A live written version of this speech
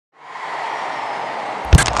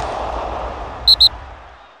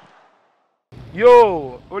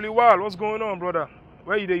Yo, Oliwal, what's going on, brother?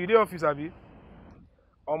 Where you there? You there office, Abi?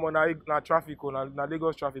 Na traffic, na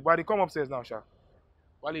Lagos traffic. But they come upstairs now, Sha.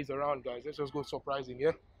 While he's around, guys, let's just go surprise him,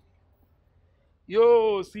 yeah?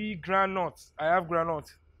 Yo, see granite. I have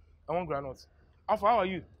granite. I want granite. Alpha, how are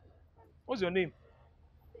you? What's your name?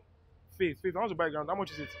 Faith, I want to buy granite. How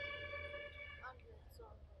much is it?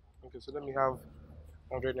 Okay, so let me have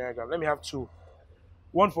 100 naira gram. Let me have two.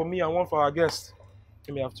 One for me and one for our guest.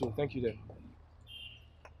 Let me have two. Thank you then.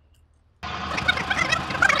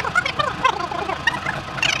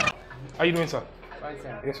 How you doing, sir? Fine,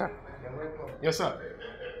 sir. Yes, sir. Yes, sir.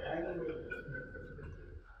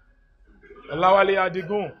 Lawale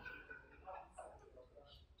Adigun.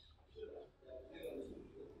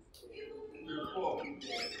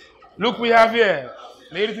 Look, we have here,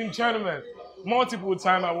 ladies and gentlemen, multiple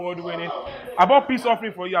time award winning. I bought peace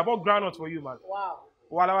offering for you. I bought groundnuts for you, man. Wow.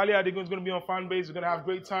 Lawale Adigun is going to be on Fanbase. We're going to have a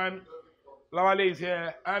great time. Lawale is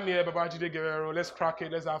here. I'm here, Babajide Guerrero. Let's crack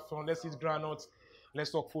it. Let's have fun. Let's eat groundnuts. Let's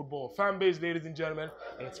talk football. Fanbase, ladies and gentlemen,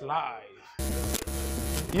 it's live.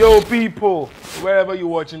 Yo, people, wherever you're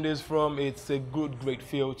watching this from, it's a great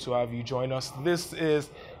feel to have you join us. This is,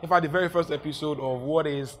 in fact, the very first episode of what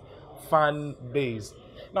is Fanbase.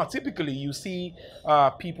 Now, typically, you see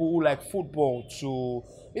people who like football to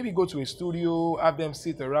maybe go to a studio, have them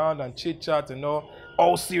sit around and chit-chat and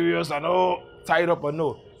all serious and all tied up, but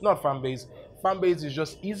no, not Fanbase. Fanbase is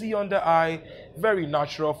just easy on the eye, very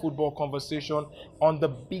natural football conversation on the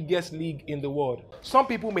biggest league in the world. Some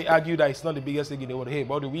people may argue that it's not the biggest league in the world. Hey,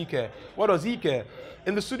 what do we care? What does he care?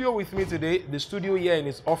 In the studio with me today, the studio here in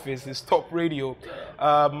his office, his top radio.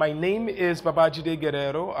 My name is Babajide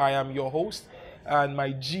Guerrero. I am your host. And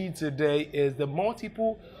my G today is the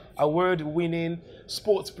multiple award-winning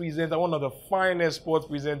sports presenter, one of the finest sports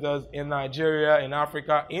presenters in Nigeria, in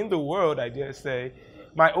Africa, in the world, I dare say.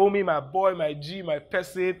 My homie, my boy, my G, my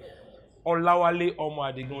person, Olawale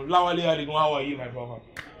Adigun. Lawale Adigun, how are you, my brother?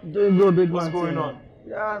 Doing good, big man. What's going on?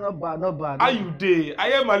 Yeah, not bad, not bad. How you dey? I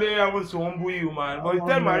hear malaria wants to humble you, man. But you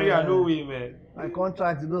tell Maria, no way, man. My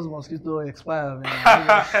contract with those mosquitoes expire, man.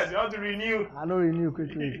 You have to renew. I don't renew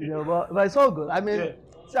quickly. But it's all good. I mean,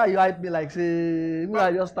 see how you hype me like, say, me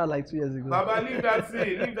I just started like 2 years ago. Baba, leave that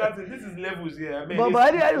thing. This is levels here. I mean,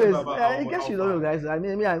 but anyways, in case you don't know, guys, I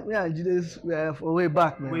mean, me and Jide's for way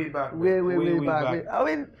back, man. Way back. Way back. I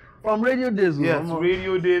mean, from radio days. Yes,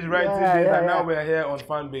 radio days, writing days, and now we're here on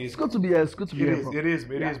Fanbase. It's good to be here. It's good to be here. It is,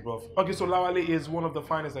 bro. Okay, so Lawale is one of the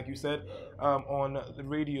finest, like you said, on the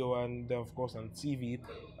radio and of course on TV.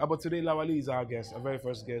 But today Lawale is our guest, our very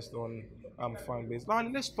first guest on Fanbase.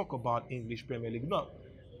 Lawale, let's talk about English Premier League. Now,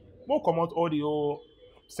 we'll come out audio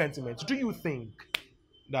sentiments. Do you think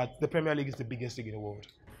that the Premier League is the biggest league in the world?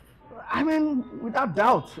 I mean, without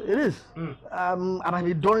doubt, it is. I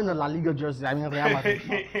mean, during the La Liga jersey, I mean, Real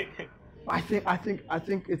Madrid. I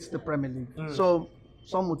think it's the Premier League. So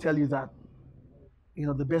some will tell you that,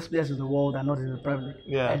 the best players in the world are not in the Premier League.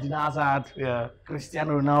 Yeah. Eden Hazard, Yeah.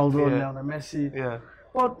 Cristiano Ronaldo, Lionel Messi. Yeah.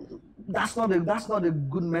 But that's not a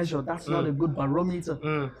good measure. That's not a good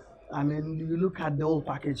barometer. I mean, you look at the whole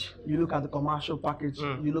package. You look at the commercial package.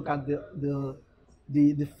 You look at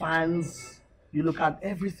the fans. You look at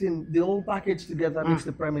everything. The whole package together makes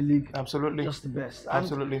the Premier League Absolutely. just the best. And,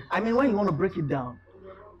 Absolutely. I mean, when you want to break it down,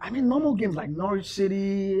 I mean, normal games like Norwich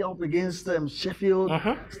City up against Sheffield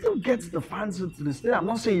still gets the fans to the stadium. I'm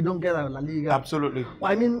not saying you don't get a La Liga. Absolutely.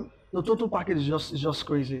 But I mean, the total package is just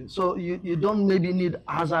crazy. So you don't maybe need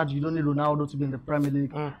Hazard, you don't need Ronaldo to be in the Premier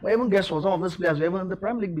League. But even guess what? Some of those players were even in the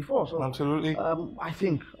Premier League before. So Absolutely. I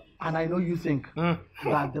think, and I know you think,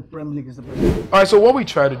 that the Premier League is the best. All right, so what we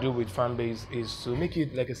try to do with Fanbase is to make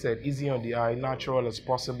it, like I said, easy on the eye, natural as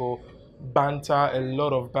possible, banter, a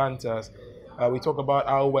lot of banters. We talk about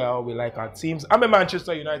how well we like our teams. I'm a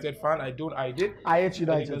Manchester United fan. I hate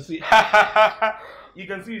United. You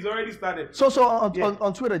can see it's already started. So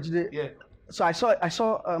on Twitter, Jide, Yeah. so I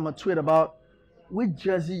saw a tweet about which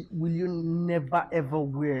jersey will you never ever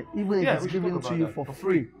wear, even if it's given to you for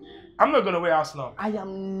free. I'm not gonna wear Arsenal. I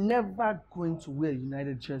am never going to wear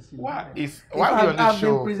United jersey. Why? Why are we on this I've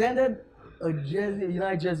show? been presented a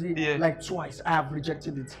United jersey like twice. I have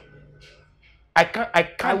rejected it. I can't.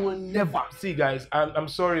 I will never. See, guys, I'm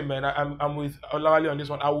sorry, man. I'm with Olawale on this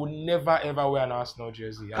one. I will never ever wear an Arsenal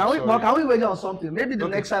jersey. Can we wager on something? Maybe the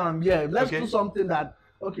next time I'm here, let's do something that.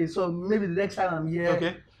 Okay, so maybe the next time I'm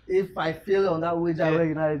here, if I fail on that wager, I wear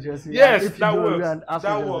United jersey. Yes, that works.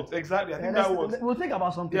 That works. Exactly. I think that works. We'll think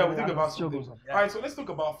about something. Yeah, we'll think about something. All right, so let's talk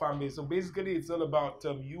about Fanbase. So basically, it's all about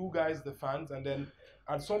you guys, the fans, and then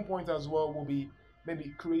at some point as well, we'll be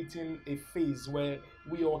maybe creating a phase where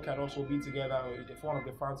we all can also be together, or if one of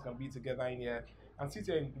the fans can be together in here and sit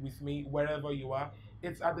here with me wherever you are.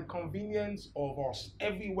 It's at the convenience of us.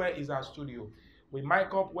 Everywhere is our studio. We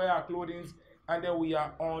mic up, wear our clothing, and then we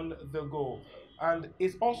are on the go. And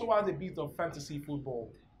it also has a bit of fantasy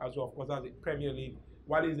football as well. Of course, that's the Premier League.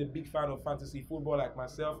 Wale is a big fan of fantasy football like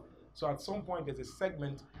myself. So at some point, there's a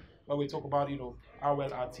segment where we talk about, how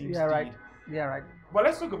well our teams did. Yeah, right. But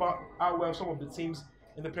let's talk about how well some of the teams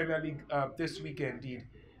in the Premier League this weekend did.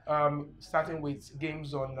 Starting with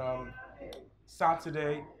games on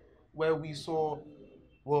Saturday, where we saw,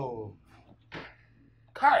 whoa,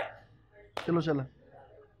 Kai, Hello.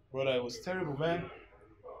 brother, it was terrible, man.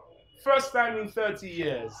 First time in 30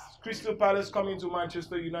 years, Crystal Palace coming to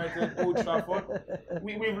Manchester United, Old Trafford.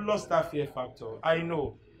 We've lost that fear factor. I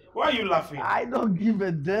know. Why are you laughing? I don't give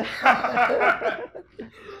a damn.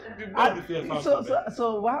 We've lost the fear factor.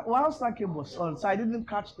 So whilst that game was on, so I didn't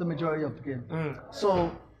catch the majority of the game.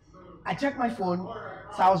 So I checked my phone.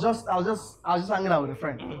 So I was just hanging out with a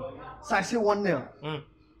friend. So I see 1-0.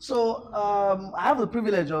 So I have the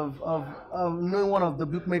privilege of knowing one of the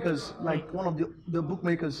bookmakers, like one of the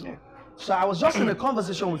bookmakers. So I was just in a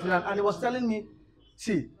conversation with him, and he was telling me,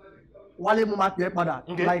 see, Wale Mumak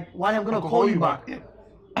like Wale, I'm gonna call you back.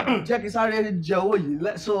 Check is already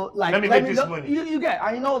so like let me make this money. You get,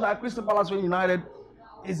 I know that Crystal Palace when United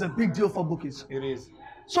is a big deal for bookies. It is.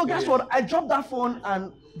 So guess what? I dropped that phone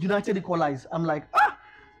and United equalized. I'm like,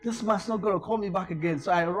 this man's not gonna call me back again.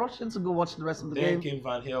 So I rushed in to go watch the rest of the game. Then came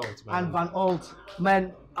Van Helt, man. And Van Alt,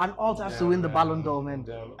 man, and Alt has to win the Ballon d'Or, man.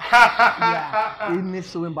 Yeah, he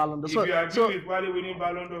needs to win Ballon d'Or. If you agree with Wale winning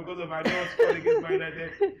Ballon d'Or because of Van Helt scored against Man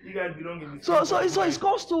United, you guys belong in the So he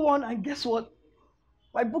scores 2-1, and guess what?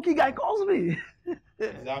 My bookie guy calls me. He's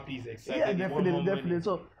happy, he's excited. Yeah, definitely.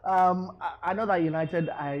 So I know that United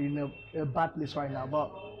are in a bad place right now,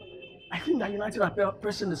 but I think that United are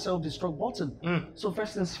pressing the self-destruct button. So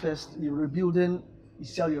first things first, you're rebuilding, you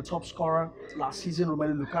sell your top scorer last season,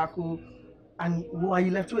 Romelu Lukaku, and who are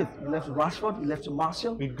you left with? You left with Rashford, you left with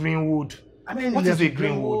Martial. With Greenwood. I mean, what is a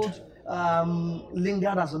Greenwood?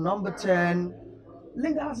 Lingard as a number 10.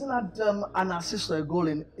 Lingard hasn't had an assist or a goal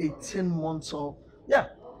in 18 months or,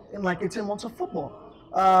 in like 18 months of football.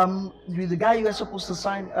 With the guy you were supposed to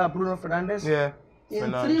sign, Bruno Fernandes. Yeah.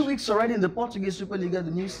 In 3 weeks already in the Portuguese Super League, the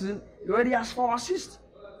new season, he already has 4 assists.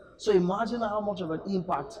 So imagine how much of an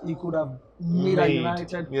impact he could have made at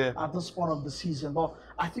United at this point of the season. But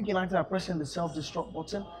I think United are pressing the self-destruct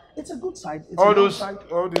button. It's a good side. It's all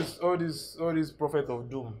these prophet of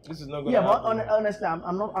doom. This is not going to happen. But honestly,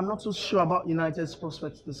 I'm not so sure about United's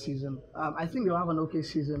prospects this season. I think they'll have an okay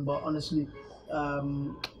season, but honestly,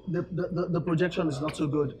 the projection is not so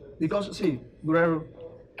good because see, Guerrero.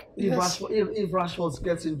 If Rashford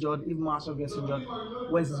gets injured, if Martial gets injured,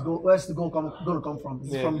 where's the goal going to come from?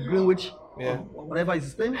 Is it from Greenwich? Or whatever is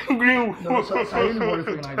his name? Greenwood. No, so I really worry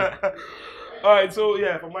for United. Alright, so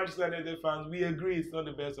for Manchester United fans, we agree it's not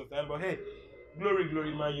the best of time, but hey, glory,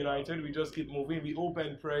 Man United. We just keep moving. We hope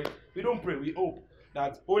and pray. We don't pray, we hope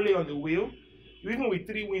that Ole on the wheel, even with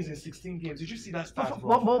 3 wins in 16 games. Did you see that stat,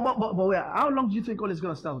 bro? But wait, how long do you think Ole is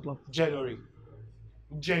going to stay at the club? January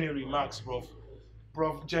max, bro.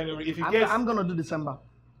 January. If I'm gonna do December.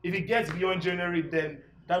 If it gets beyond January, then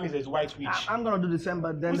that means there's white witch. I'm gonna do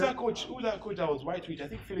December. Then who's that coach that was white witch? I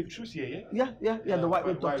think Philip Trussier, yeah, the white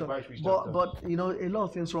witch doctor. But a lot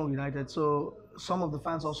of things wrong with United. So some of the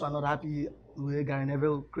fans also are not happy with Gary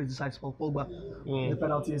Neville criticized Paul Pogba the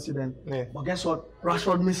penalty incident. But guess what?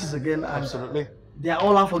 Rashford misses again. Absolutely. They are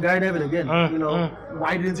all out for Gary Neville again.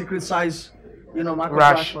 Why didn't he criticize? Marcus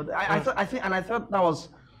Rashford? I thought that was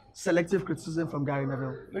selective criticism from Gary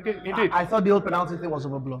Neville. Okay, indeed. I thought the whole penalty thing was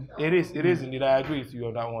overblown. It is indeed. I agree with you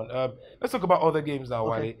on that one. Let's talk about other games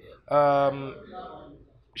now, Wale.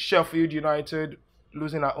 Sheffield United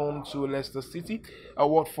losing at home to Leicester City.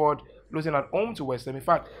 Watford losing at home to West Ham. In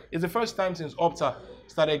fact, it's the first time since Opta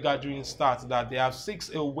started gathering stats that they have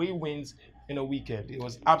 6 away wins in a weekend. It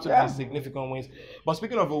was absolutely significant wins. But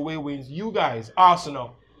speaking of away wins, you guys,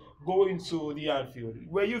 Arsenal, going to the Anfield.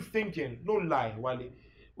 Were you thinking, no lie, Wale,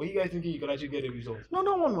 were you guys thinking you could actually get a result? No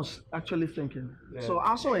one was actually thinking. So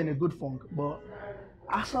Arsenal in a good funk, but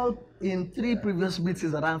Arsenal in 3 previous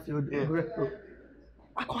meetings at Anfield,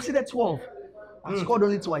 I considered 12. I scored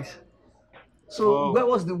only twice. So where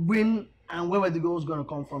was the win and where were the goals going to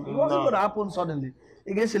come from? It wasn't going to happen suddenly.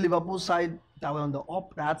 Against a Liverpool side that were on the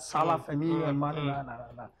up, that had Salah, Firmino, and Mane.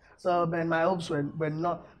 So then my hopes were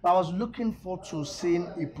not. But I was looking forward to seeing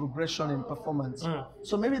a progression in performance.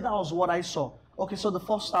 So maybe that was what I saw. Okay, so the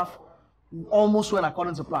first half almost went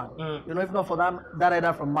according to plan. If not for that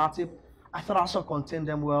header from Matip, I thought Arsenal contained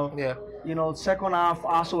them well. Yeah. You know, second half,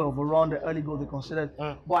 Arsenal overrun the early goal they considered.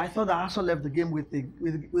 But I thought that Arsenal left the game with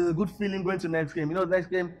a good feeling going to the next game. You know, the next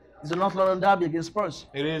game is the North London derby against Spurs.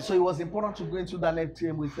 It is. So it was important to go into that next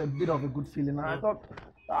game with a bit of a good feeling. And I thought,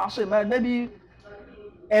 Arsenal, man, maybe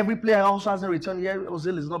every player also hasn't returned yet.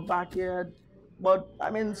 Ozil is not back yet. But, I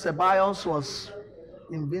mean, Ceballos was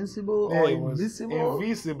invincible or invisible.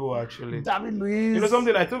 Invisible, actually. David Luiz. You know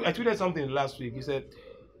something, I tweeted something last week. He said,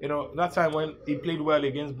 you know, that time when he played well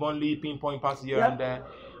against Burnley, pinpoint passes here and there.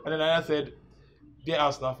 And then I said, dear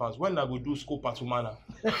Arsenal fans, when I go do scope at Umana?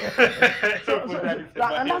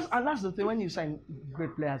 And that's the thing, when you sign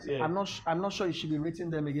great players, Yeah. I'm not sure you should be rating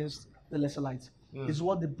them against the lesser lights. It's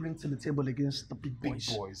what they bring to the table against the big boys.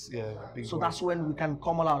 Big boys, yeah. Big So boys. that's when we can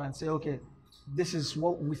come all out and say, okay, this is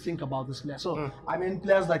what we think about this player. So, I mean,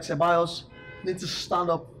 players like Ceballos need to stand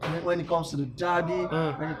up when it comes to the derby,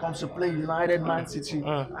 when it comes to playing United, Man City.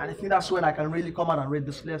 And I think that's when I can really come out and rate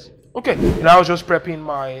these players. Okay, you know, I was just prepping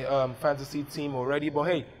my fantasy team already, but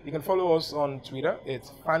hey, you can follow us on Twitter.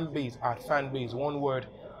 It's Fanbase, @Fanbase, one word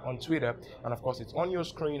on Twitter. And of course, it's on your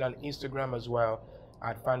screen and Instagram as well,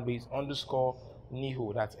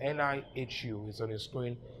 @Fanbase_Nihu. That's NIHU. It's on your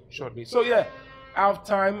screen shortly. So yeah,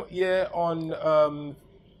 halftime here on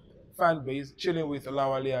Fanbase, chilling with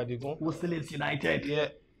Lawale Adigun. We're still in United. Yeah.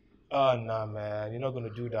 Oh, nah, man. You're not going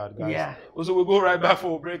to do that, guys. Yeah. Also, we'll go right back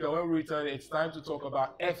for a break. And when we return, it's time to talk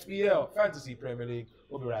about FPL, Fantasy Premier League.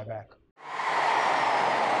 We'll be right back.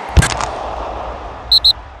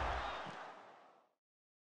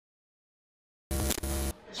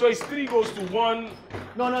 So it's 3-1.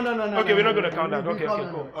 No. Okay, we're not going to count that. Okay,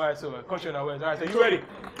 cool. All right, so caution awareness. All right, so you ready?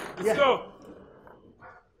 Let's go.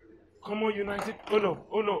 Come on, United. Oh no.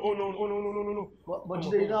 But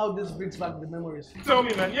you know how this brings back the memories. Tell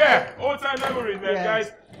me, man. Yeah, all-time memories, man,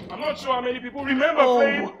 guys. I'm not sure how many people remember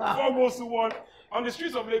playing 4-1 on the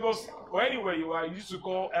streets of Lagos or anywhere you are. You used to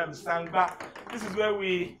call Sangba. This is where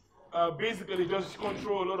we basically just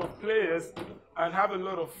control a lot of players and have a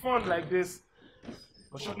lot of fun like this.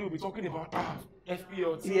 But shortly we'll be talking about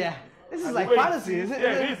FPL team. Yeah, this is like fantasy, is it?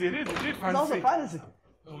 Yeah, it is legit It's fantasy. also fantasy.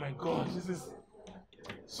 Oh my gosh, this is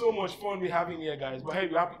so much fun we're having here, guys. But hey,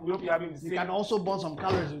 we hope you're having the same You can also burn some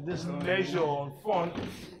calories with this. measure on fun.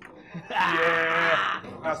 Yeah,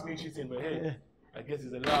 that's me cheating, but hey, I guess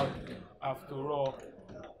it's allowed after all.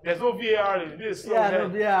 There's no VAR in this, so Yeah, no,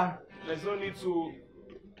 yeah. there's no need to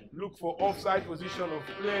look for offside position of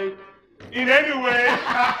play in any way.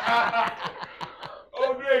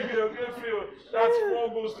 Oh, great field. That's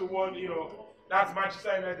 4-1, you know. That's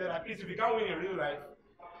Manchester United. At least if we can't win in real life,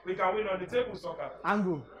 we can win on the table soccer.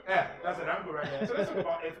 Angle. Yeah, that's an angle right there. So let's talk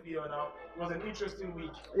about FPL now. It was an interesting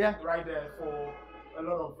week right there for a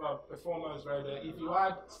lot of performers right there. If you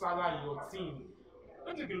had Salah in your team,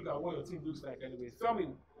 let's take a look at what your team looks like anyways. Tell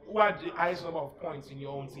me, who had the highest number of points in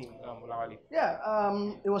your own team, Lawali? Yeah,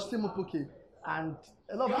 it was Timo Pukki. And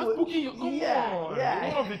a lot of You people... had Pukki, come on. Yeah.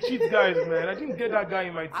 You're one of the cheat guys, man. I didn't get that guy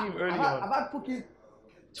in my team early on. I've had Pukki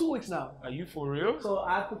 2 weeks now. Are you for real? So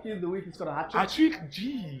I had Pukki the week he's got a hat-trick. Hat-trick?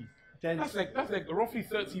 Gee. Then That's like roughly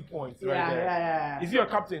 30 points right there. Yeah. Is he your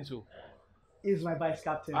captain too? He's my vice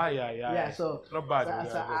captain. Yeah, so not bad.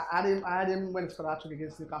 So I had him when he scored a hat-trick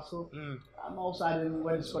against Newcastle. I'm also had him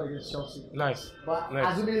when he scored against Chelsea. Nice. But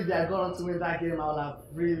assuming if they had gone on to win that game, I would have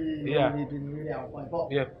really been really on point.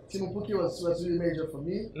 But Timo Pukki was really major for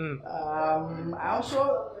me. I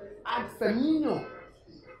also had Firmino.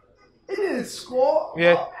 He didn't score.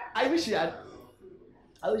 Yeah. I wish he had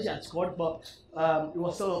scored, but it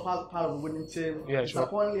was still a part of the winning team. Yeah, sure.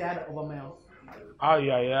 Disappointingly, I had Aubameyang.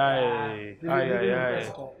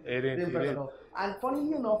 It didn't. And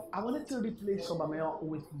funny enough, I wanted to replace Aubameyang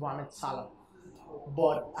with Mohamed Salah,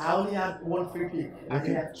 but I only had one free kick. I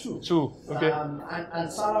only had two. Okay.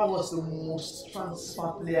 And Salah was the most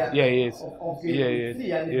transfer player. Yeah, he is. Of the He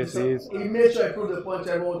is. He made sure he proved the point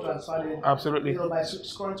everyone transferred in. Absolutely. You know, by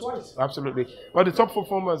scoring twice. Absolutely. But the top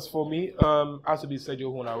performers for me has to be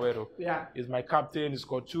Sergio Aguero. Yeah. He's my captain. He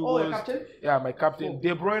scored 2 Oh, goals. your captain? Yeah, my captain.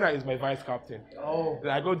 De Bruyne is my vice captain. Oh.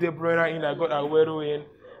 I got De Bruyne in. I got Aguero in.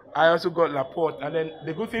 I also got Laporte. And then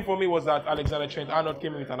the good thing for me was that Alexander Trent-Arnold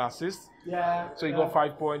came in with an assist. Yeah. So he got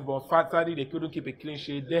 5 points. But sadly, they couldn't keep a clean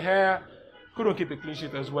sheet. De Gea couldn't keep a clean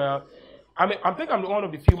sheet as well. I think I'm one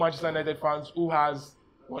of the few Manchester United fans who has,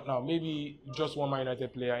 maybe just one Man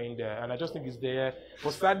United player in there. And I just think he's there.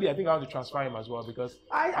 But sadly, I think I want to transfer him as well because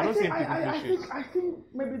I don't see him keeping clean sheet. I think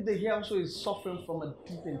maybe De Gea also is suffering from a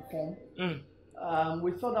dip in form.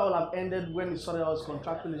 We thought that would have ended when he started out his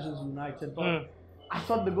contractual issues with United. But I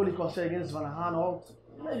thought the goal he conceded against Van Aanholt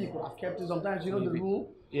maybe you could have kept it. Sometimes you know the Maybe.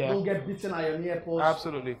 rule. Yeah. Don't get beaten at your near post.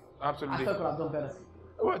 Absolutely. I Absolutely. thought I could have done better.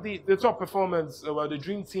 Well, the top performance, the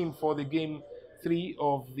dream team for the game 3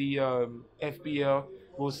 of the FPL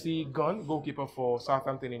will see Gunn, goalkeeper for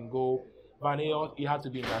Southampton, in goal. Van Aert, he had to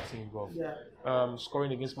be in that team, bro. Yeah.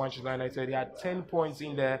 Scoring against Manchester United. He had 10 points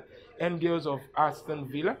in there. Endgales of Aston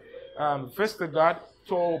Villa. Vestergaard,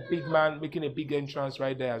 tall, big man, making a big entrance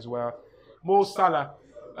right there as well. Mo Salah,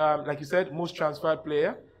 like you said, most transferred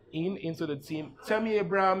player into the team. Tammy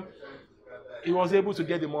Abraham, he was able to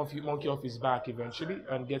get the monkey off his back eventually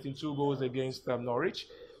and getting 2 goals against Norwich.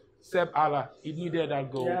 Seb Allah, he needed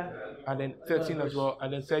that goal. Yeah. And then 13 as well.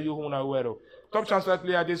 And then Sergio Aguero. Top transfer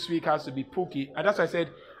player this week has to be Pookie. And that's why I said,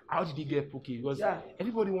 how did he get Pookie? Because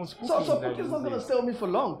everybody wants Pookie. So Pookie's not going to stay with me for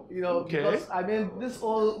long, you know, because, I mean, this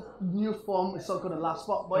whole new form is not going to last.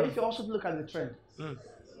 But if you also look at the trend,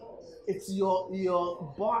 it's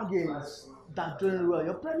your bargains that doing well.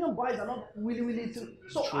 Your premium buys are not really too.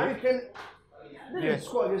 So Harry Kane didn't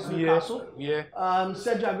score against Newcastle. Sergio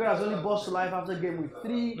Aguero has only burst to life after game week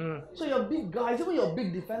 3. So your big guys, even your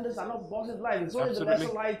big defenders, are not bursting to life. It's only the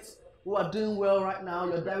lesser lights who are doing well right now.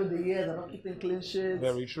 Your David De Gea are not keeping clean sheets.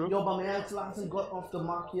 Very true. Your Aubameyang still hasn't got off the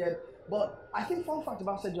mark yet. But I think fun fact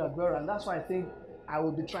about Sergio Aguero, and that's why I think I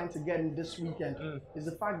will be trying to get him this weekend, is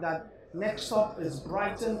the fact that next up is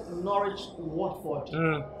Brighton, Norwich, Watford.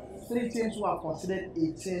 3 teams who have considered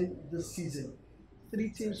 18 this season. 3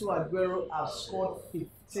 teams who Aguero has scored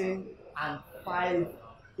 15 and 5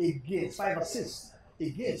 against, 5 assists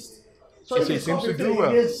against. So if he seems to do well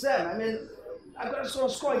against them, I mean, Aguero's going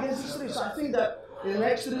to score against these 3. So I think that in the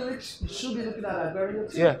next 3 weeks, you should be looking at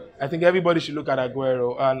Aguero. Yeah, I think everybody should look at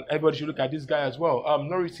Aguero, and everybody should look at this guy as well.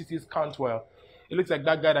 Norwich City's Cantwell. It looks like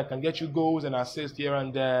that guy that can get you goals and assists here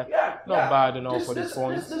and there. Not bad enough for this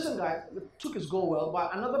point. This guy took his goal well,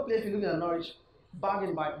 but another player, if you look at Norwich,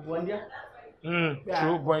 bargained by Buendia. True,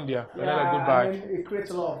 Buendia. Another good bag. I mean, it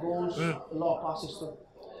creates a lot of goals, a lot of passes too.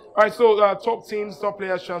 All right, so top teams, top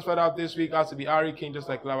players transferred out this week has to be Harry Kane, just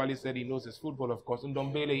like Lawali said, he knows his football, of course.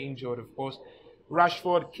 Ndombele injured, of course.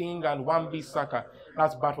 Rashford, King, and Wan-Bissaka.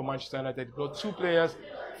 That's bad for Manchester United. Got 2 players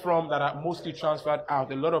that are mostly transferred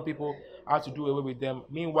out. A lot of people had to do away with them.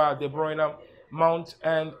 Meanwhile, De Bruyne, Mount,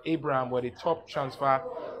 and Abraham were the top transfer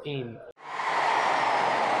in.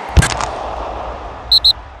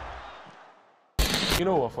 You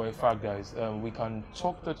know what, for a fact, guys, we can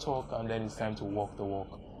talk the talk and then it's time to walk the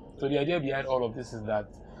walk. So the idea behind all of this is that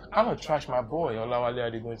I'm going to trash my boy, Olawale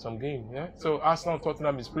Adegoyin, some game. Yeah? So Arsenal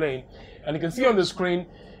Tottenham is playing. And you can see on the screen,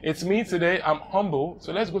 it's me today. I'm humble.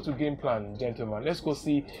 So let's go to game plan, gentlemen. Let's go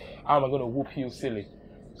see how am I going to whoop you silly.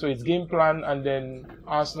 So it's game plan, and then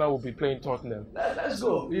Arsenal will be playing Tottenham. Let's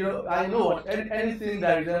go. You know, I know what anything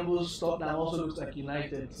that resembles Tottenham also looks like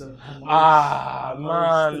United. So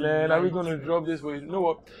man, are we going to drop this? You know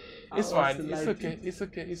what? It's fine. It's okay. It's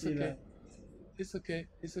okay. It's okay. It's okay.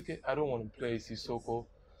 It's okay. I don't want to play Sissoko.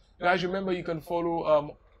 Guys, remember you can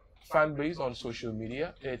follow Fanbase on social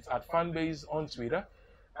media. It's at Fanbase on Twitter,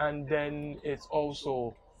 and then it's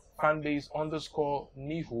also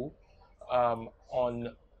Fanbase_Nihu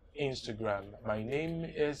on Instagram. My name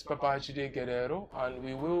is Babajide Guerrero, and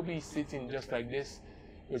we will be sitting just like this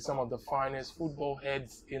with some of the finest football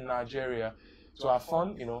heads in Nigeria to have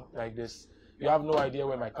fun, you know, like this. You have no idea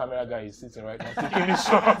where my camera guy is sitting right now, taking these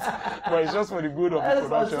shots, but it's just for the good of the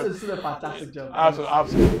production. It's a fantastic job.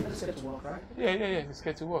 Absolutely. Let's get to work, right? Yeah. Let's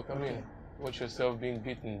get to work. I mean, watch yourself being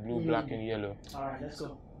beaten, blue, black, and yellow. All right, let's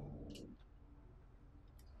go.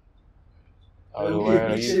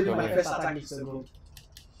 My first attack is a goal.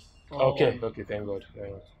 Okay, thank God.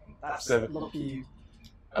 That's lucky.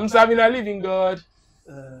 I'm serving a living God.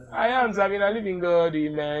 I am serving a living God,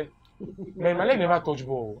 man. Man, my leg never touch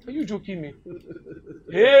ball. Are you joking me?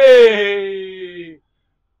 Hey!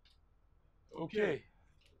 Okay.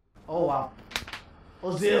 Oh, wow.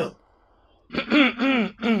 Ozil.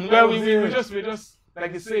 Well, we just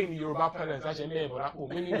like they say in Yoruba parents, actually,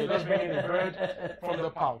 meaning they're just bringing the bread from the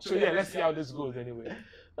pouch. So yeah, let's see how this goes anyway.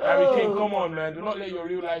 Harry Kane, come on, man. Do not let your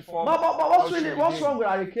real life form. But what's wrong with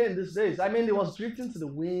Harry Kane these days? I mean, he was drifting to the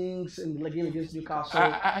wings in the game against Newcastle.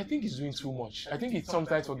 I think he's doing too much. I think he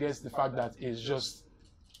sometimes forgets the fact that he's just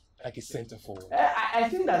like a centre forward. I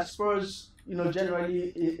think that Spurs, you know,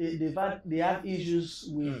 generally they have issues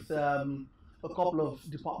with a couple of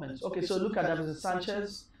departments. Okay, so look at Davinson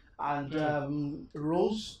Sanchez and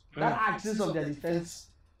Rose. That axis of their defense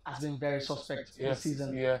has been very suspect this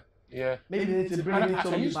season. Yeah. Maybe they need to bring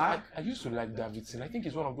him back. I used to like Davidson. I think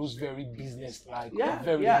he's one of those very business-like,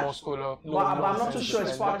 very muscular. But I'm not too sure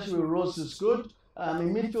his partnership with Rose is good.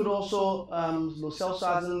 In midfield also, Lo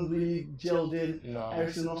Celso hasn't really gelled in. No.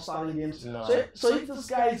 Ericsson's not starting games. No. So if this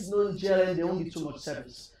guys don't gel in, they won't get too much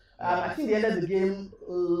service. I think they ended the game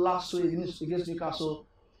last week against Newcastle.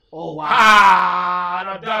 Oh wow!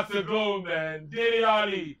 Now that's the goal, man. Dele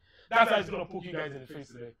Alli. That's how he's gonna poke you guys in the face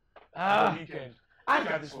today. On the weekend. And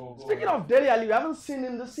speaking of Dele Alli, we haven't seen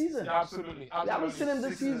him this season. Absolutely. We haven't seen him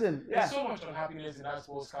this season. Yeah. There's so much unhappiness in that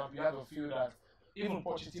sports camp. You have a feel that even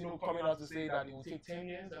Pochettino coming out to say that it will take 10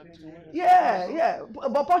 years, I think, to win. Yeah.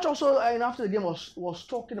 But Poch also, after the game, was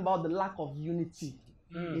talking about the lack of unity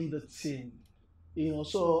in the team.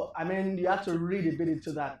 So I mean, you have to read a bit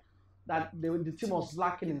into that. That the team was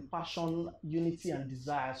lacking in passion, unity, and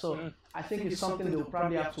desire. So I think it's something they'll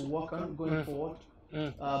probably have to work on going forward.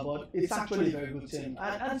 But it's actually a very good team.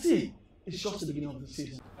 And see, it's just the beginning of the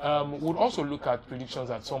season. We'll also look at predictions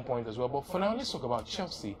at some point as well. But for now, let's talk about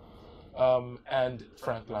Chelsea and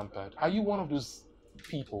Frank Lampard. Are you one of those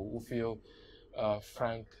people who feel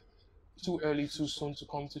Frank too early, too soon to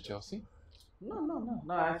come to Chelsea? No.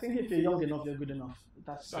 I think if you're young enough, you're good enough.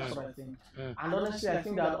 That's what I think. And honestly, I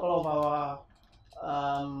think that all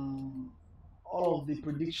of the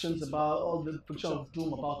predictions of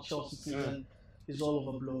doom about Chelsea season is all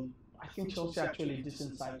overblown. I think Chelsea actually a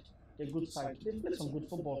decent side. They're a good side. They played some good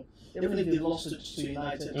football, even if they lost to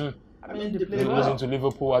United. I mean, they played well. Losing to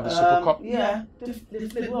Liverpool at the Super Cup. Yeah, they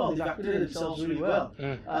played well. They've acquitted themselves really well.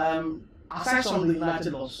 Aside from the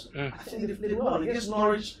United loss, I think they played well against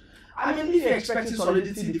Norwich. I mean, if you're expecting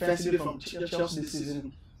solidity defensively from Chelsea this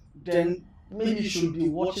season, then maybe you should be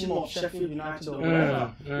watching more of Sheffield United or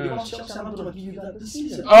whatever. Because Chelsea are not going to give you that this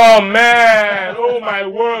season. Oh, man. Oh, my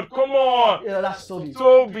word. Come on. Yeah, that's Toby.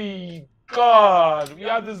 Toby. God, we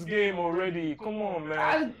had this game already. Come on, man.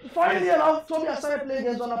 And finally enough, Toby has started playing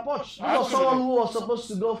games on a Poch. This was someone who was supposed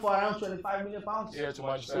to go for around £25 million. Yeah, to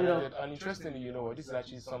Manchester United. And interestingly, you know what? This is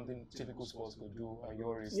actually something typical sports could do, and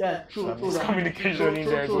yours. Yeah, true. Communication in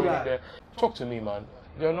there, going in there. Talk to me, man.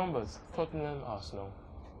 Their numbers. Tottenham, Arsenal.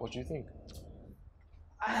 What do you think?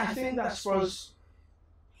 I think that Spurs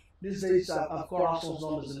these days have got Arsenal's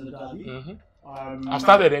numbers in the derby. I've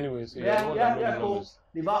started anyways. Yeah, cool.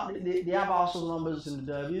 They have Arsenal numbers in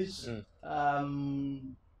the derbies.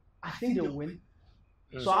 I think they'll win.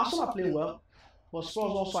 So Arsenal are playing well, but Spurs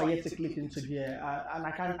also are yet to click into gear, and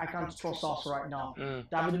I can't trust Arsenal right now.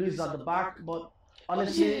 David Luiz at the back, but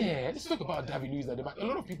honestly, let's talk about David Luiz at the back. A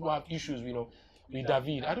lot of people have issues, with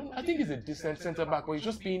David. I think he's a decent centre back, but he's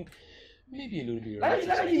just been maybe a little bit.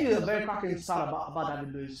 Let me give you a very cracking stat about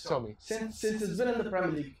David Luiz. Tell me. Since he's been in the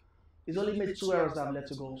Premier League, he's only made 2 errors that have led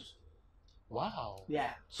to goals. Wow. Yeah.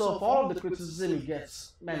 So for all the criticism he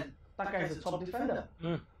gets, man, that guy is a top defender.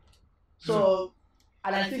 So,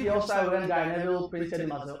 and I think the also when Gary Neville painted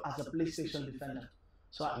him as a PlayStation defender.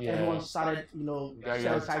 So everyone started,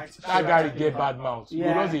 that guy get bad mouth.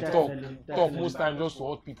 Because he talk most times just to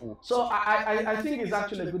hurt people. So I think he's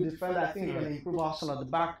actually a good defender. I think he can improve Arsenal at the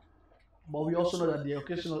back, but we also know that the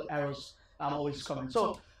occasional errors are always coming.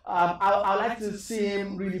 So I like to see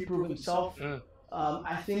him really prove himself.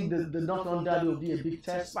 I think the North Derby will be a big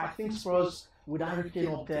test, but I think Spurs with Harry Kane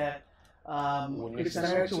up there, Christian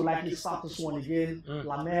Eriksen will likely start this one again.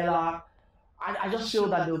 Lamela. I just feel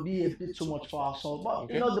that there will be a bit too much for Arsenal. But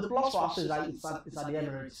the plus for Arsenal is that it's at the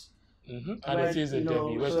Emirates. And it is a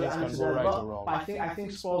derby where things can go right or wrong. But I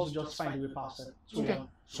think Spurs will just find a way past it. 2-1.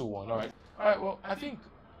 All right. Well, I think.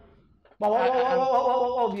 But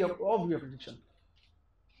what will be your prediction?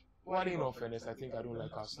 Well, in all fairness, I think I don't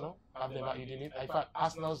like Arsenal. I've never eaten it. In fact,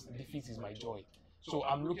 Arsenal's defeat is my joy. So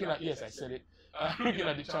I'm looking at, yes, I said it. I'm looking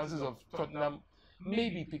at the chances of Tottenham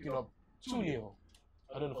maybe picking up 2-0.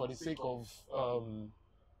 I don't know, for the sake of, come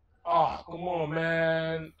on,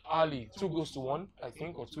 man. Ali, 2-1, I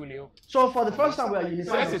think, or 2-0. So for the first time we are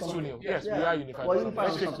unified. So let's say 2-0. Yes, we are unified.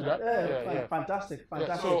 Let's stick to that. Yeah. Fantastic.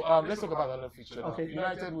 So let's talk about another fixture. Okay.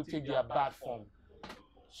 United will take their bad form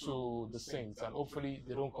to the Saints, and hopefully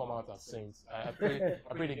they don't come out as Saints. I pray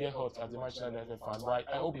they get hurt as a Manchester United fan, but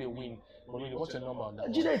I hope they win. But really, what's your number on that?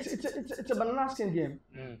 It's a banana skin game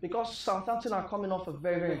because Southampton are coming off a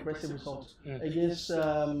very, very impressive result against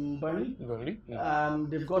Burnley.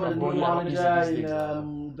 They've got a new manager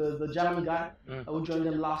in the German guy who joined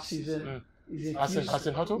them last season.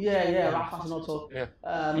 Hasenhuttl? Yeah, Ralf Hasenhuttl.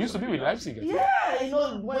 Yeah. He used to be with Leipzig.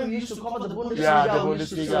 Yeah, when we used to cover the Bundesliga, we used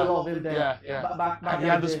to see a lot of him there. Back and he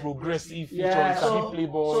had this progressive feature. So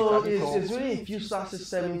it's really infused that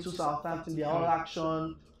system into Southampton. They're all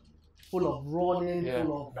action, full of running,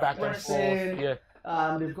 full of back pressing. And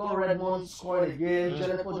forth. They've got Redmond scoring again.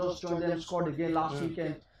 Jennifer just joined them, scored again last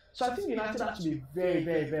weekend. So I think United have to be very,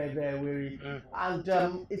 very, very, very wary. And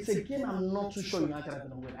it's a game I'm not too sure United are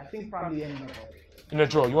going to win. I think probably end up. In a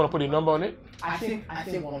draw, you want to put a number on it? I think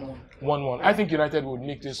 1-1. 1-1. I think United would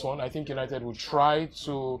nick this one. I think United would try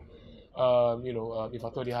to, if I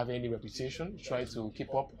thought they have any reputation, try to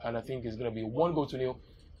keep up. And I think it's going to be 1-0.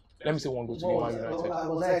 Let me say 1-0 Man United. I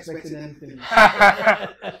wasn't expecting anything.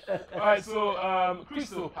 All right, so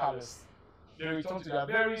Crystal Palace. They return to their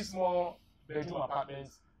very small bedroom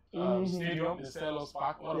apartments stadium, the Selhurst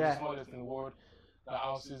Park, one of the smallest in the world. That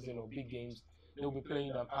houses, big games. They will be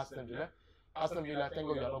playing Aston Villa. Aston Villa, thank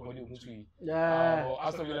God you are not body Oguntuyi.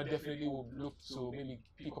 Aston Villa definitely will look to maybe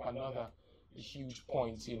pick up another huge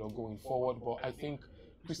point, going forward. But I think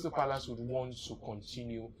Crystal Palace would want to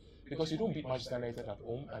continue because you don't beat Manchester United at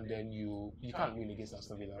home and then you can't win against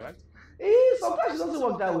Aston Villa, right? Sometimes it doesn't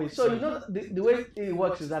work that way. So the way it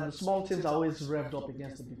works is that the small teams are always revved up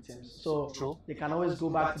against the big teams. So true. They can always go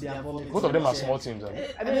back to their vomit. Both of them are small teams. I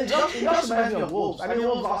mean, it just reminds me of Wolves. I mean,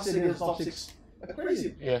 Wolves last season against top 6.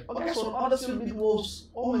 Crazy. Yeah. But guess what? Others still beat Wolves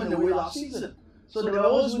home and away last season. So they were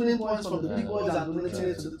always winning points from the big boys and donating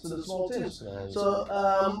it to the small teams. So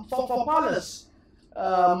for Palace,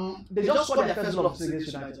 they just scored their first goal of the season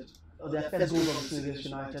against United. Or their first goal of the season against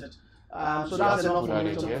United. So that's enough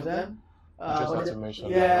momentum for them. Just have to mention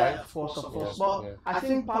yeah, that, right? of course. But I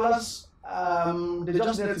think Palace, they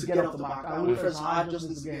just need to get off the mark. And Wilfred Zaha just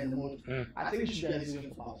needs to get in the mood. I think it should be an easy win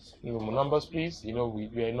for Palace. Numbers, please. We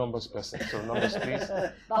are a numbers person, so numbers, please.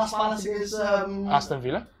 That's Palace against Aston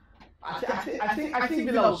Villa. I think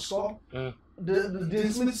Villa will score. The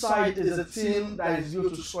Smith side is a team that is due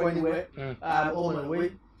to score anywhere, home and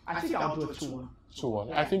away. I think I'll do a 2-1.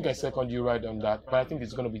 2-1. I think I second you right on that, but I think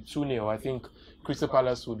it's going to be 2-0. I think Crystal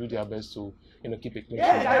Palace will do their best to, keep it clean.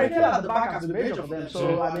 Yeah, Gary Cahill at the back has the major for them.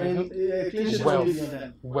 So I mean, clean sheet will be on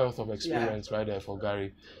them. Wealth of experience right there for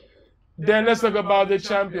Gary. Then let's talk about the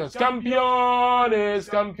champions. Campeones,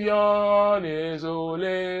 ole,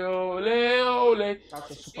 ole, ole.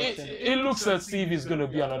 It looks as if it's going to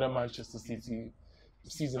be another Manchester City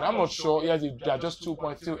season. I'm not sure. Yeah, they're just 2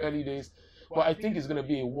 points, still early days, but I think it's going to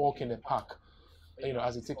be a walk in the park.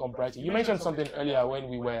 As they take on Brighton. You mentioned something earlier when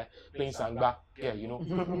we were playing Sangba. Yeah,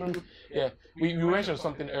 yeah, we mentioned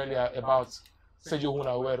something earlier about Sergio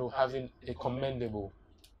Aguero having a commendable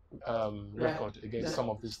record against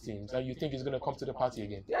some of these teams. And you think he's going to come to the party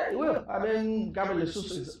again? Yeah, he will. I mean, Gabriel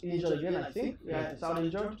Jesus is injured again, I think. Yeah, he's out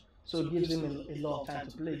injured. So it gives him a lot of time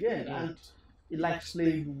to play again. And he likes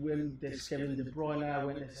playing when there's Kevin De Bruyne,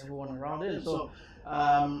 when there's everyone around him. So,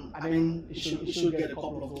 I mean, he should get a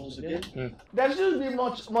couple of goals again. There shouldn't be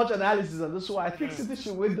much analysis on this one. I think City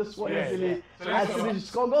should win this one easily. And City should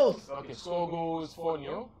score goals. Okay, score goals,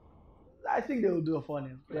 4-0. I think they will do a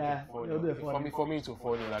 4-0. Yeah, they'll do a 4-0. For me to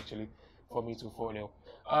 4-0 actually. For me to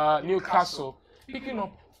 4-0. Newcastle picking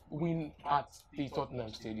up win at the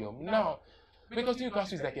Tottenham Stadium. Now, because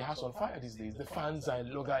Newcastle is like a house on fire these days. The fans are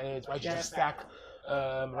in loggerheads, right? Just stack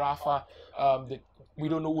Rafa. We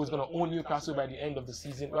don't know who's going to own Newcastle by the end of the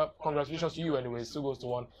season. Well, congratulations to you anyway. Still goes to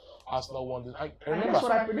 1. Arsenal won. I remember. That's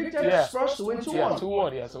what I predicted. Spurs to win 2-1. Yeah,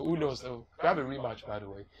 2-1. Yeah. So who knows? So we have a rematch, by the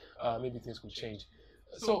way. Maybe things could change.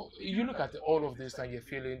 So you look at all of this and you're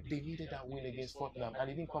feeling they needed that win against Tottenham and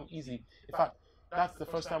it didn't come easy. In fact, that's the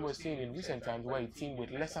first time we're seeing in recent times where a team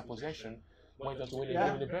with lesser possession went on to win a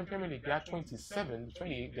game. In the Premier League, they had 27,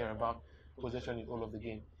 28 thereabout possession in all of the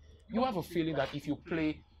game. You have a feeling that if you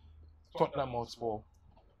play Tottenham Hotspur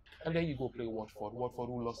and then you go play Watford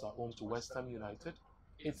who lost at home to West Ham United,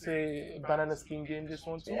 it's a banana skin game, this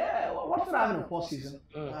one too. Yeah, Watford having a poor season.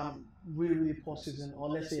 Really poor season, or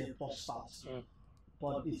let's say a poor start.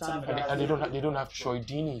 But it's and they don't have Troy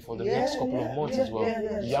Deeney for the next couple of months as well.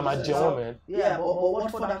 Yamajewo, man. Yeah, but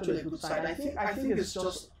Watford actually a good side. I think it's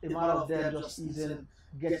just a matter of them just easing,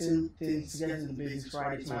 getting the basics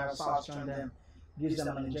right. It's my start and then gives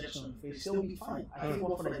them an injection. They still be fine. I think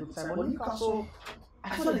Watford a good side. But Newcastle,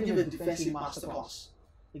 I thought they give a defensive masterclass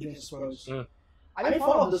against Spurs. I mean, for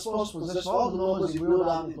all of the Spurs possession, all the numbers you rolled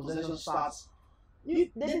out in possession stats,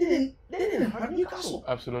 they didn't hurt Newcastle.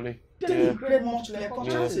 Absolutely. They didn't create much lack of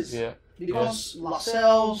chances. Because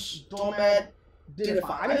Lascelles, Dormed didn't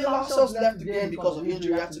fight. I mean, Lascelles left the game because of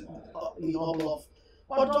injury after bluff.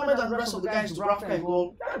 But Dormed and the rest of the guys, Dubravka and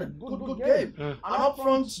goal, they had a good game. And up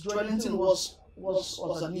front, Joelinton was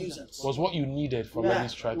a nuisance. Was what you needed from any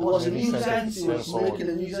striker. He was a nuisance. He was making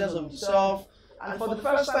a nuisance of himself. And for the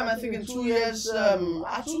first time, I think in 2 years,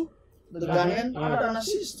 Atu, the Ghanaian, had an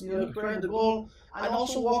assist. He created the goal and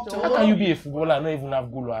also walked away. How can you be a footballer and not even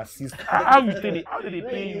have goal or assist? How did they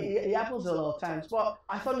play you? It happens a lot of times. But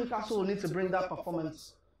I thought Newcastle will need to bring that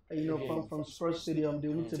performance from Spurs Stadium, they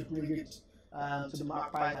need to bring it to the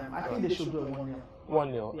Magpies. And I think they should do a 1-0.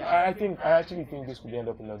 1-0. Yeah. I actually think this could end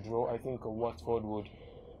up in a draw. I think Watford would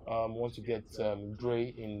want to get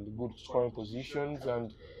Gray in good scoring positions,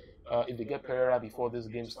 and if they get Pereira before this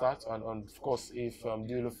game starts, and of course if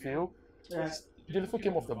Deulofeu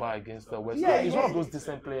came off the bar against the West Ham. He's one of those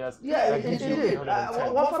decent players. Yeah, it did.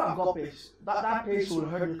 Watford have got pace. That pace will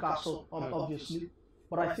hurt Newcastle, obviously.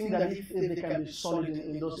 But I think that if they can be solid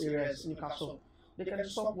in those areas, Newcastle, they can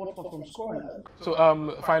stop Watford from scoring. So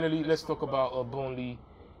finally, let's talk about Burnley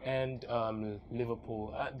and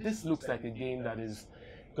Liverpool. This looks like a game that is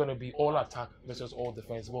going to be all attack versus all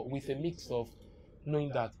defense, but with a mix of knowing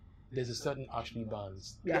that there's a certain Ashley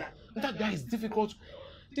Barnes. Yeah. That guy is difficult.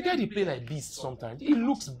 The guy they play like beast sometimes. He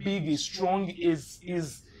looks big, he's strong,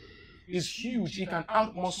 is huge. He can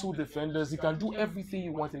out-muscle defenders. He can do everything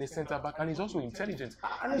you want in a centre back, and he's also intelligent.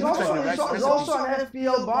 And he's also an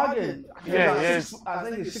FPL bargain. Yes. I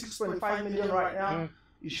think it's 6.5 million right now.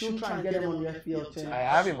 You should try and get him on your FPL team. I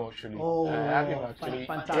have him actually.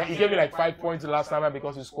 Fantastic. Yeah, he gave me like 5 points the last time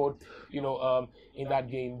because he scored, in that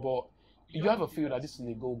game. But you have a feel that this is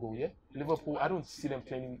a goal, yeah? Liverpool, I don't see them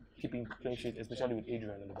keeping clean sheet, especially with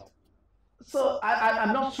Adrian in the back. So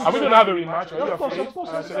I'm not too sure. Are we going to have a rematch? Of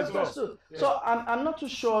course. So I'm not too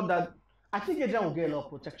sure that. I think Adrian will get a lot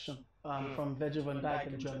of protection from Virgil van Dijk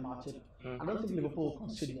and Joel Matip. I don't think Liverpool will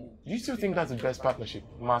consider him. Do you still think that's the best partnership,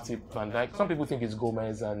 Matip, Van Dijk? Some people think it's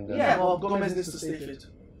Gomez and. Well, Gomez needs to stay fit.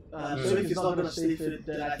 So if he's not going to stay fit,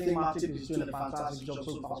 then I think Matip is doing a fantastic job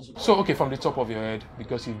so far. So, okay, from the top of your head,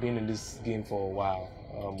 because you've been in this game for a while,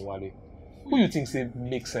 Wale, who do you think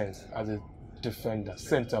makes sense as a defender,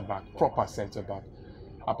 centre back, proper centre back,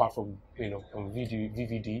 apart from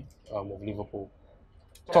VVD of Liverpool?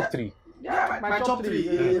 Top three. Yeah, my top three.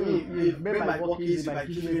 You made my work easy by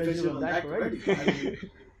giving me Virgil van Dijk already.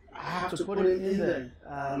 I have to put him in there.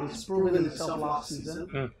 It's proven itself last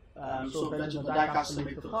season. So Virgil van Dijk has to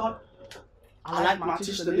make the cut. I like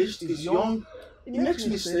Matthijs de Ligt. He's young. He makes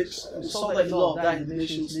mistakes. We saw that a lot of that in the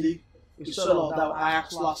Nations League. We saw a lot of that with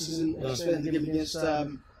Ajax last season, especially in the game against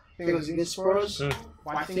against Spurs.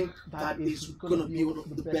 But I think that is going to be one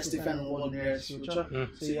of the best defenders in the world in the near future.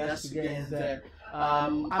 So he has to get in there.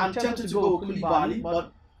 I'm tempted to go with Koulibaly,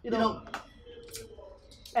 but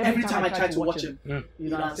every time I try to watch him,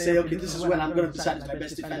 I say, okay, this is when I'm going to decide he's my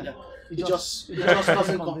best defender. It just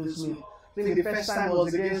doesn't convince me. I think the first time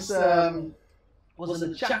was against was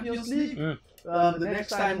in the Champions League. The next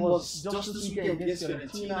time was just this weekend against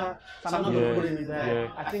Fiorentina. So I'm not going to put him in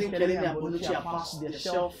there. I think Kellini and Bonucci are past their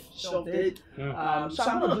shelf date. So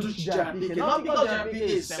I'm going to do Gerard Piqué. Not because Gerard Piqué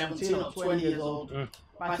is 17 or 20 years old,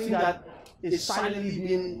 but I think that is silently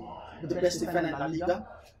being the best defender in La Liga.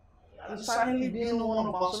 And silently being one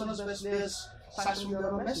of Barcelona's best players, silently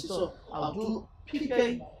Messi. So I'll do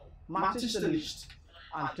Piqué, Matthijs de Ligt,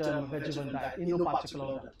 and Virgil van Dijk in no particular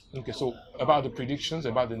order. Okay, so about the predictions,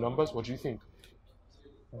 about the numbers, what do you think?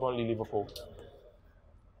 Burnley, Liverpool.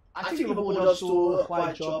 I think Liverpool does do a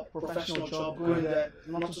quiet job, professional job, going there,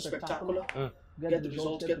 not too spectacular. Get the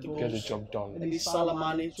results, get the goals. Get the job done. Maybe Salah,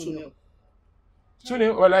 Mane, 2-0.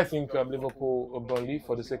 2-0. Well, I think Liverpool, Burnley,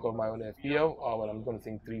 for the sake of my own FPL. Well, I'm going to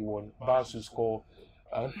think 3-1. Barnes to score,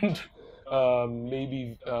 and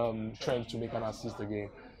maybe Trent to make an assist again.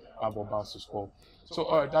 About Barnes to score.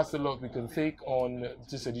 So, that's the lot we can take on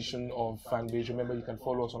this edition of Fanbase. Remember, you can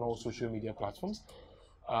follow us on all social media platforms.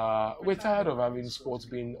 We're tired of having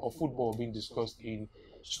football being discussed in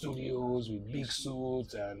studios with big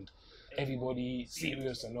suits and everybody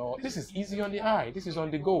serious and all. This is easy on the eye. This is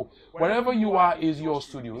on the go. Wherever you are is your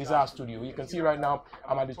studio. Is our studio. You can see right now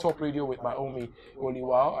I'm at the top radio with my homie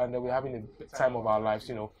Oliwao, and we're having the time of our lives.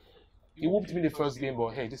 He whooped me the first game, but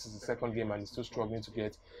hey, this is the second game and he's still struggling to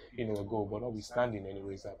get a goal. But notwithstanding,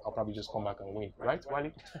 anyways, I'll probably just come back and win, right,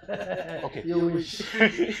 Wally? Okay. You wish.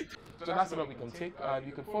 So that's what we can take.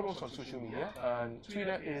 You can follow us on social media. And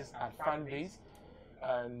Twitter is @Fanbase,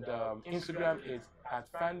 and Instagram is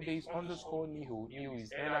 @Fanbase_Nihu. Nihu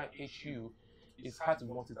is NIHU. It's hard to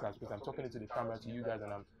multitask because I'm talking into the camera to you guys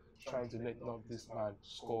and I'm trying to let not this man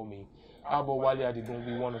score me. Abo Wale Adigun,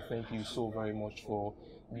 we want to thank you so very much for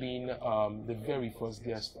being the very first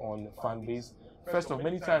guest on Fanbase. First of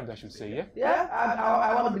many times, I should say, yeah? Yeah,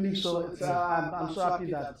 I want to believe so. I'm so happy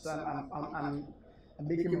that I'm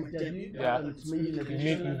making my debut. Yeah.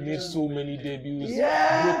 You've made so many debuts,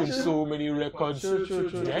 broken so many records.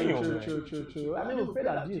 True. I mean, we paid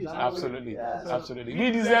our dues. Absolutely. Absolutely.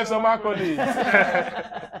 We deserve some accolades.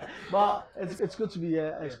 But it's good to be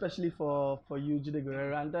here, especially for you, Jide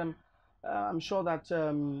Guerrero. And I'm sure that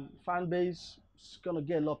Fanbase, it's gonna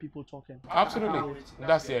get a lot of people talking. Absolutely,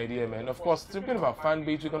 that's the idea, man. Of course, speaking about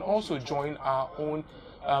Fanbase, you can also join our own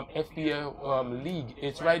FPL league.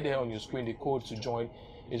 It's right there on your screen. The code to join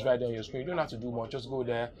is right there on your screen. You don't have to do much. Just go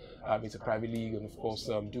there. It's a private league, and of course,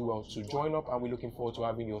 do well to join up. And we're looking forward to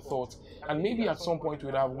having your thoughts. And maybe at some point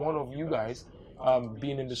we'll have one of you guys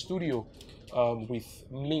being in the studio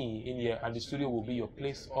with me in here, and the studio will be your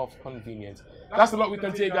place of convenience. That's a lot we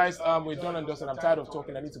can take, guys. We're done and dusted. I'm tired of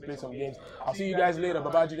talking. I need to play some games. I'll see you guys later.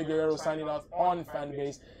 Babajide Guerrero signing out on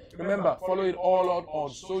Fanbase. Remember, follow it all out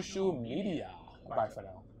on social media. Bye for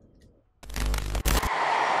now.